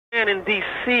man in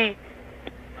D.C.,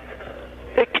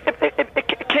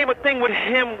 it came a thing with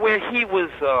him where he was,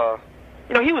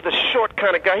 he was a short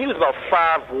kind of guy. He was about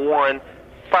 5'1",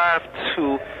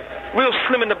 5'2", real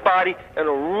slim in the body, and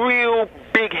a real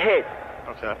big head.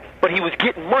 Okay. But he was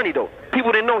getting money, though.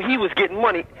 People didn't know he was getting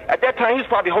money. At that time, he was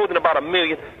probably holding about $1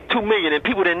 million, $2 million, and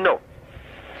people didn't know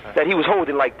that he was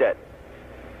holding like that.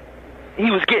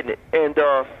 He was getting it, and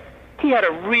he had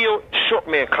a real short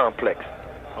man complex.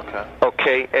 Okay.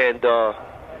 Okay, and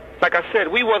like I said,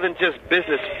 we wasn't just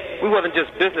business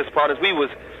partners.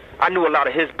 I knew a lot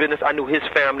of his business. I knew his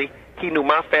family. He knew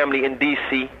my family in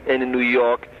D.C. and in New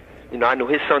York. I knew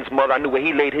his son's mother. I knew where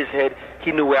he laid his head.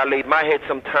 He knew where I laid my head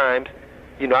sometimes.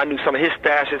 I knew some of his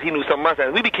stashes. He knew some of my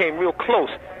stashes. We became real close.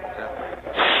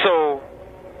 Okay. So,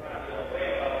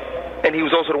 and he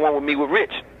was also the one with me with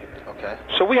Rich. Okay.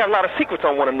 So we had a lot of secrets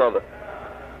on one another.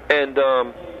 And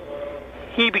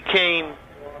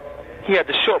he had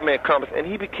the short man complex, and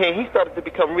he started to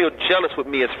become real jealous with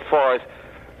me as far as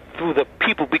through the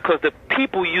people, because the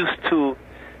people used to,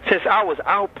 since I was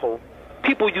Alpo,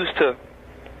 people used to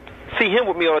see him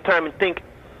with me all the time and think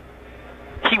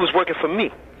he was working for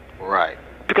me. Right.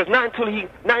 Because not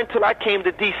until I came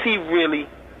to D.C. really,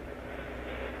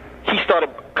 he started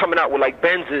coming out with like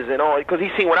Benzes and all, because he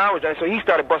seen what I was doing, so he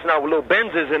started busting out with little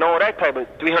Benzes and all that type of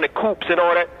 300 coupes and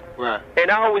all that. Right. And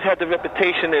I always had the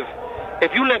reputation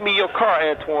if you lent me your car,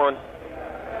 Antoine,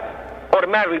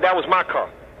 automatically that was my car.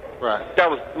 Right.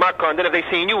 That was my car. And then if they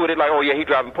seen you with it, like, oh yeah, he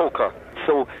driving Poe car.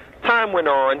 So time went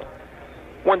on.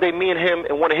 One day, me and him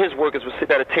and one of his workers would sit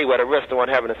at a table at a restaurant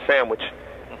having a sandwich,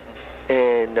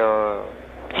 and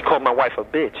he called my wife a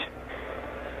bitch.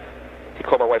 He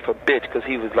called my wife a bitch because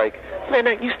he was like, man,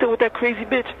 you still with that crazy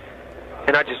bitch?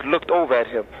 And I just looked over at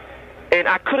him, and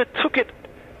I could have took it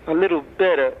a little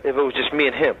better if it was just me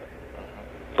and him.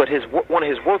 But one of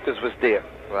his workers was there.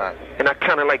 Right. And I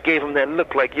kind of like gave him that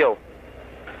look like, yo,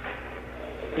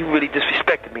 you really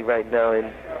disrespected me right now.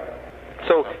 And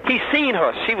so he seen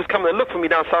her. She was coming to look for me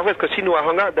down Southwest because she knew I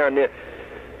hung out down there.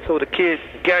 So the kid,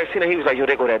 Gary, seen her. He was like, yo,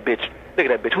 there go that bitch. Look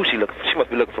at that bitch. Who she looking for? She must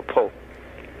be looking for Poe.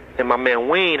 And my man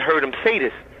Wayne heard him say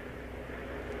this.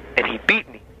 And he beat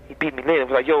me. He beat me later. He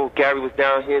was like, yo, Gary was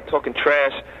down here talking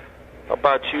trash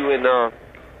about you, and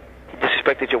he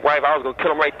disrespected your wife. I was going to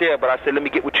kill him right there, but I said, let me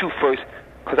get with you first.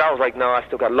 Because I was like, no, I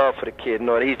still got love for the kid.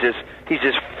 No, he's just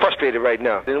frustrated right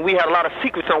now. And we had a lot of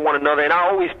secrets on one another, and I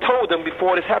always told him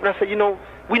before this happened, I said, we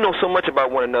know so much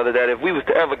about one another that if we was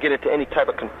to ever get into any type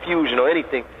of confusion or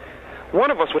anything, one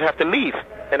of us would have to leave.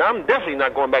 And I'm definitely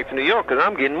not going back to New York because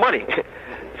I'm getting money.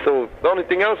 So the only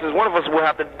thing else is one of us will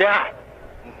have to die.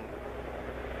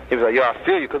 He was like, yo, I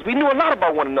feel you, because we knew a lot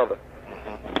about one another.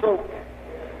 So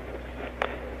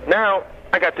now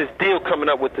I got this deal coming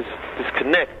up with this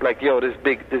connect, like, yo, this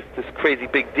crazy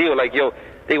big deal, like, yo,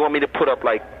 they want me to put up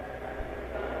like,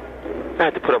 I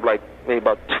had to put up like maybe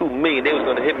about $2 million. They was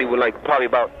going to hit me with like probably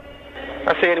about,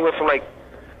 I say anywhere from like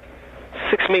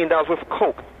 $6 million worth of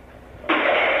coke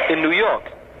in New York.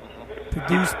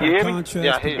 Produced by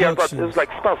Contrast Productions. Yeah, it was like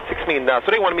about $6 million.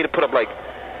 So they wanted me to put up like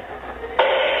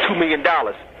 $2 million,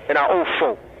 and I owe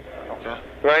 $4. Okay.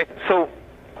 Right? So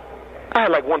I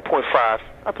had like 1.5.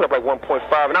 I put up like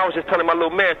 1.5, and I was just telling my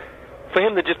little man for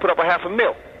him to just put up a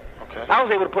 $500,000. Okay. I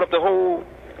was able to put up the whole.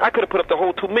 I could have put up the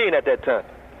whole $2 million at that time.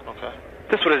 Okay.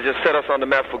 This would have just set us on the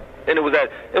map for, and it was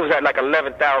at like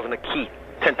 11,000 a key,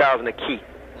 10,000 a key.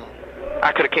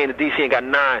 I could have came to DC and got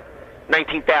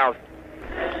 19,000.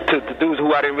 To the dudes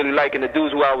who I didn't really like, and the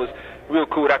dudes who I was real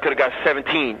cool with, I could have got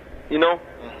 17. You know,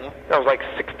 that was like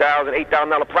 $6,000,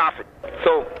 $8,000 profit.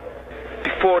 So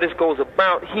before this goes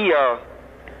about,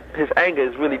 his anger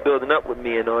is really building up with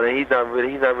me, and he's not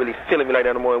really feeling me like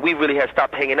that anymore. And we really had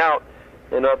stopped hanging out,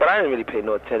 but I didn't really pay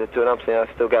no attention to it. I'm saying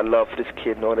I still got love for this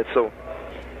kid and all that. So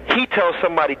he tells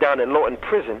somebody down in Lawton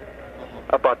Prison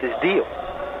about this deal.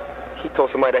 He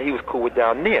told somebody that he was cool with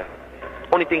down there.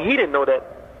 Only thing he didn't know that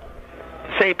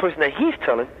the same person that he's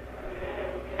telling,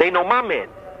 they know my man,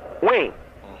 Wayne.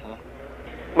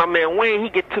 My man Wayne, he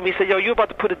get to me and said, yo, you about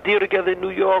to put a deal together in New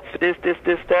York for this,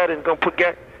 that, and gonna put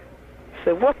gas. I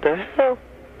said, what the hell?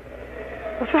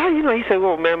 I said, how you know? He said,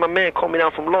 well, man, my man called me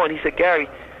down from law, and he said, Gary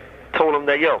told him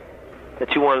that, yo,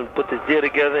 that you want to put this deal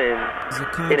together,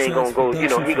 and it ain't gonna go, he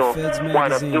gonna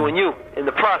wind up doing you in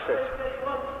the process.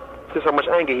 Just how much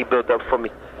anger he built up for me.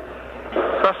 So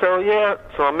I said, oh, yeah.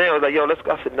 So my man was like, yo,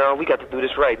 I said, no, we got to do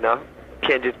this right now.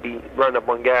 Can't just be running up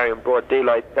on Gary in broad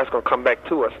daylight. That's gonna come back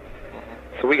to us.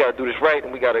 So we got to do this right,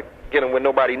 and we got to get him where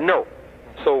nobody know.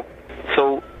 So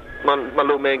my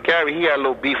little man Gary, he had a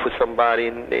little beef with somebody,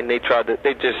 and they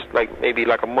just like maybe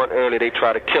like a month earlier, they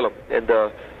tried to kill him. And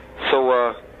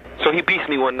so So he beats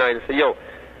me one night and said, yo,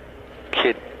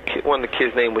 kid, one of the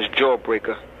kids' name was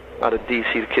Jawbreaker out of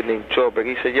D.C., the kid named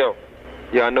Jawbreaker. He said, yo,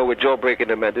 I know where Jawbreaker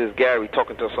them at. This is Gary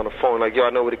talking to us on the phone. Like, yo, I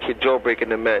know where the kid Jawbreaker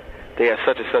them at. They had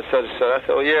such and such, such and such. I said,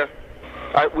 oh, yeah.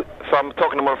 So I'm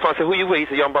talking to him on the phone. I said, who you with? He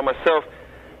said, yo, I'm by myself.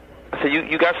 I said,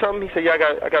 you got something? He said, yeah,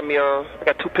 I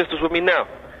got 2 pistols with me now.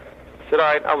 I said, all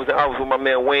right. I was with my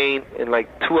man Wayne and like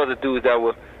 2 other dudes that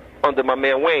were under my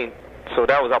man Wayne. So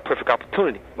that was our perfect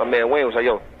opportunity. My man Wayne was like,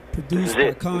 yo, produced this is by it.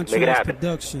 Make it Contrast happen.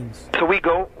 Productions. So we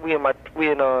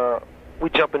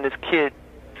jump in this kid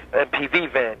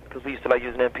MPV van, because we used to like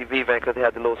using MPV van because they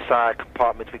had the little side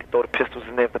compartments. We could throw the pistols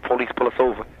in there if the police pull us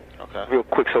over real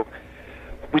quick. So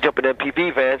we jump in the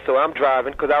MPV van. So I'm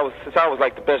driving because since I was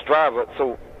like the best driver.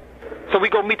 So we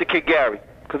go meet the kid Gary,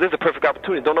 because this is a perfect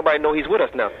opportunity. Don't nobody know he's with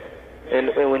us now.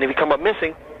 And when he come up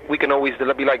missing, we can always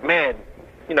be like, man,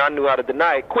 you know, I knew how to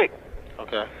deny it quick.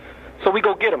 Okay. So we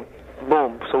go get him.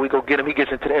 Boom. So we go get him. He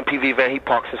gets into the MPV van. He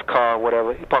parks his car,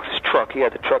 whatever. He parks his truck. He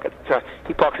had the truck at the time.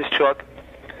 He parks his truck.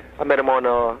 I met him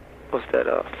on,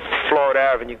 Florida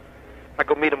Avenue. I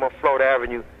go meet him on Florida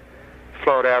Avenue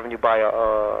by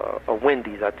a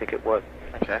Wendy's, I think it was.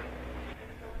 Okay.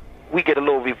 We get a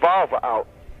little revolver out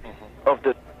of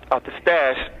the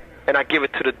stash, and I give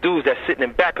it to the dudes that's sitting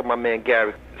in back of my man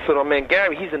Gary. So my man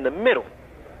Gary, he's in the middle,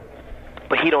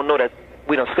 but he don't know that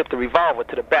we done slipped the revolver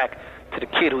to the back to the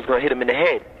kid who's gonna hit him in the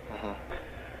head.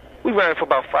 We ran for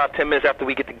about 5-10 minutes after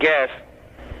we get the gas.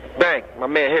 Bang! My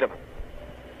man hit him.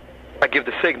 I give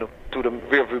the signal through the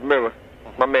rearview mirror.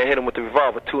 My man hit him with the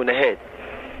revolver, 2 in the head.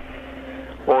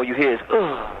 All you hear is,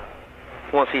 ugh,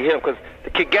 once he hit him, because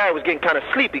the kid Gary was getting kind of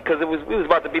sleepy, because we was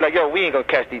about to be like, yo, we ain't gonna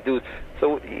catch these dudes.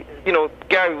 So, you know,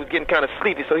 Gary was getting kind of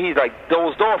sleepy, so he's like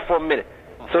dozed off for a minute.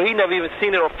 So he never even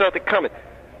seen it or felt it coming.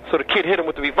 So the kid hit him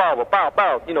with the revolver, bow,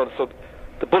 bow, you know, so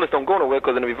the bullets don't go nowhere,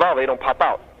 because in the revolver, they don't pop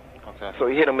out. Okay. So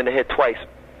he hit him in the head twice.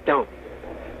 Down.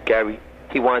 Gary,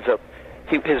 he winds up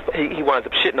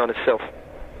shitting on himself.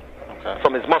 Okay.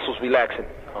 From his muscles relaxing.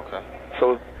 Okay.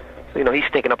 So, you know, he's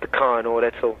stinking up the car and all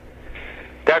that. So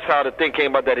that's how the thing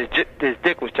came about, that his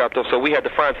dick was chopped off. So we had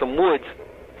to find some woods.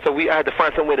 So I had to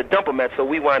find somewhere to dump him at. So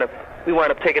we wind up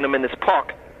taking him in this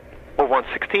park over on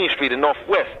 16th Street in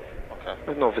Northwest. Okay. I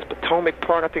don't know if it's Potomac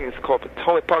Park. I think it's called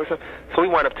Potomac Park or something. So we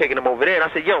wind up taking him over there. And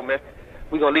I said, yo, man,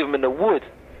 we're going to leave him in the woods.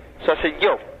 So I said,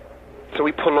 yo. So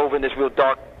we pull over in this real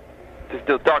dark. I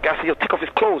said, yo, take off his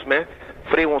clothes, man,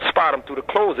 for they won't spot him through the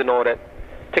clothes and all that.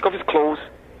 Take off his clothes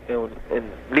and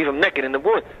leave him naked in the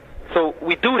woods. So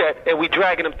we do that, and we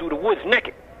dragging him through the woods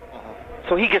naked.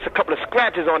 So he gets a couple of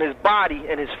scratches on his body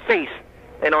and his face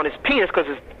and on his penis, because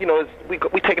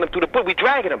we taking him through the woods. We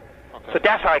dragging him. Okay. So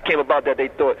that's how it came about that they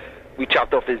thought we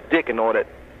chopped off his dick and all that.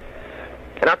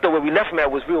 And I thought where we left him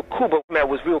at was real cool,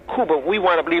 but we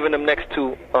wound up leaving him next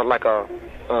to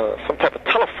some type of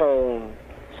telephone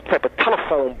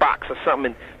box or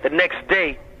something. And the next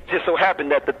day, just so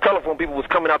happened that the telephone people was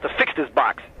coming out to fix this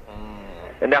box.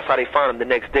 And that's how they found him the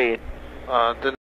next day.